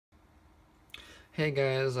Hey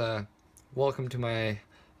guys, welcome to my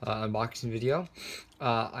unboxing video.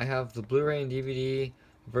 I have the Blu-ray and DVD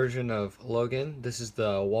version of Logan. This is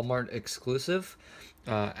the Walmart exclusive.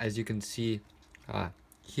 As you can see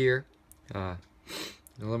here, the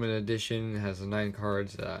limited edition has the 9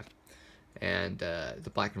 cards and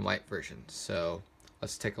the black and white version. So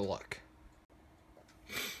let's take a look.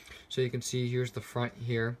 So you can see here's the front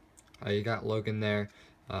here. You got Logan there.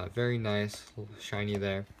 Very nice, shiny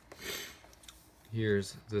there.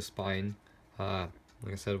 Here's the spine. Like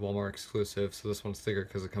I said, Walmart exclusive, so this one's thicker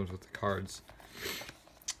because it comes with the cards.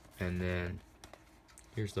 And then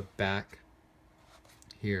here's the back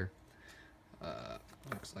here.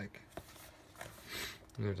 Looks like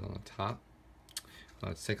there's on the top.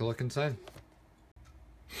 Let's take a look inside.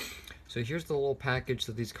 So here's the little package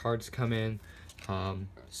that these cards come in.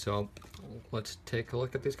 So let's take a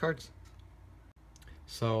look at these cards.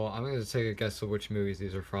 So I'm going to take a guess of which movies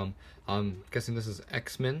these are from. I'm guessing this is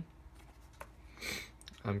X-Men.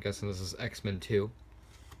 I'm guessing this is X-Men 2.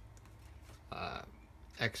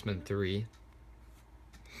 X-Men 3.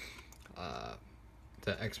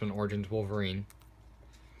 The X-Men Origins Wolverine.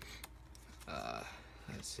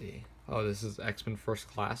 Let's see. Oh, this is X-Men First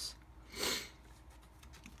Class.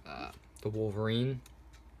 The Wolverine.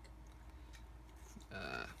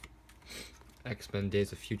 X-Men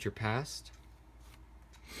Days of Future Past.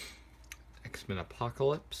 X-Men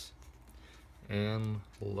Apocalypse, and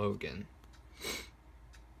Logan.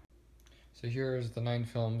 So here's the 9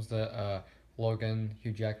 films that Logan,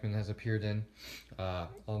 Hugh Jackman has appeared in.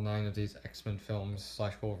 All 9 of these X-Men films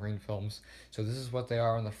 / Wolverine films. So this is what they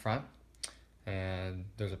are on the front, and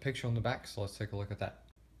there's a picture on the back, so let's take a look at that.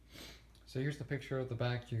 So here's the picture of the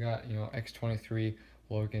back. You got, X-23,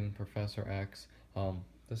 Logan, Professor X.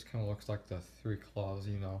 This kind of looks like the 3 claws,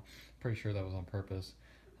 Pretty sure that was on purpose.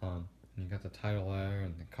 You got the title there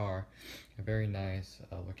and the car. A very nice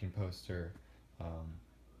looking poster.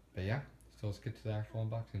 But yeah, so let's get to the actual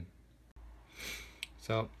unboxing.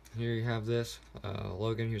 So here you have this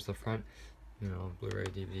Logan. Here's the front, Blu-ray,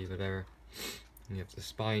 DVD, whatever. And you have the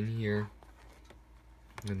spine here,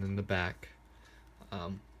 and then the back.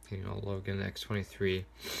 Logan X-23.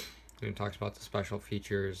 It talks about the special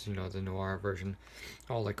features, the noir version,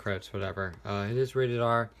 all the credits, whatever. It is rated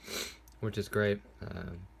R, which is great.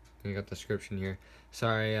 You got the description here.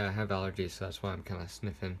 Sorry, I have allergies, so that's why I'm kind of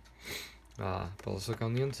sniffing. But let's look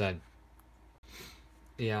on the inside.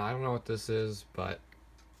 Yeah, I don't know what this is, but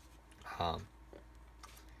I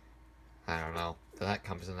don't know. That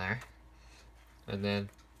comes in there. And then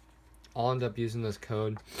I'll end up using this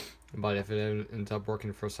code, but if it ends up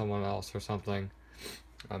working for someone else or something,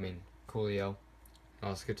 coolio.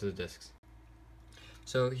 Let's get to the discs.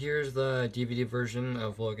 So here's the DVD version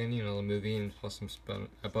of Logan, the movie, and plus some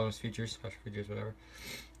bonus features, special features, whatever.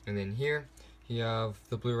 And then here you have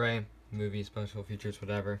the Blu-ray, movie, special features,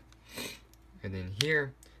 whatever. And then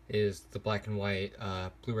here is the black and white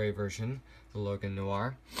Blu-ray version, the Logan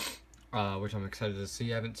Noir, which I'm excited to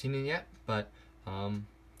see. I haven't seen it yet, but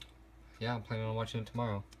yeah, I'm planning on watching it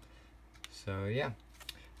tomorrow. So yeah,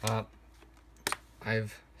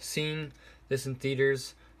 I've seen this in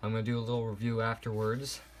theaters. I'm going to do a little review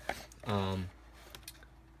afterwards. But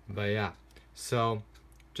yeah, so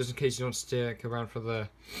just in case you don't stick around for the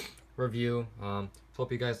review,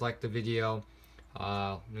 hope you guys liked the video.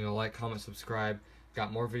 Like, comment, subscribe.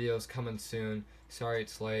 Got more videos coming soon. Sorry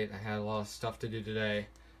it's late. I had a lot of stuff to do today.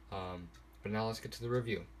 But now let's get to the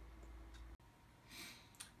review.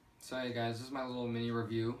 So hey guys, this is my little mini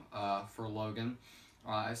review for Logan.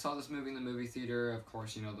 I saw this movie in the movie theater, of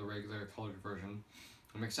course, the regular colored version.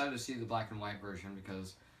 I'm excited to see the black and white version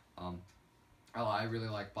because I really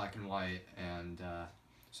like black and white, and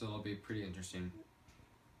so it'll be pretty interesting.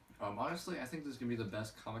 Honestly, I think this is going to be the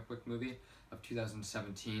best comic book movie of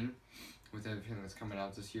 2017 with everything that's coming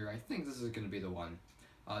out this year. I think this is going to be the one.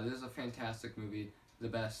 This is a fantastic movie, the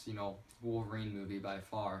best, Wolverine movie by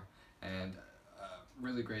far, and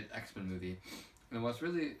really great X-Men movie. And what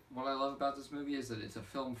I love about this movie is that it's a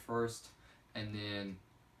film first and then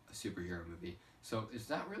a superhero movie. So it's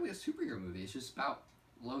not really a superhero movie, it's just about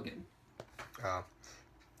Logan.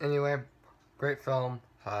 Anyway, great film.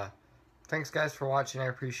 Thanks guys for watching, I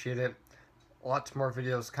appreciate it. Lots more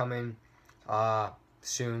videos coming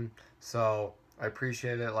soon, so I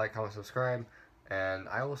appreciate it. Like, comment, subscribe, and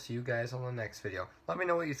I will see you guys on the next video. Let me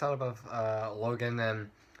know what you thought about Logan and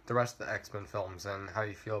the rest of the X-Men films, and how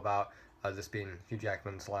you feel about this being Hugh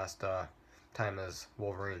Jackman's last time as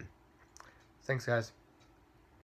Wolverine. Thanks guys.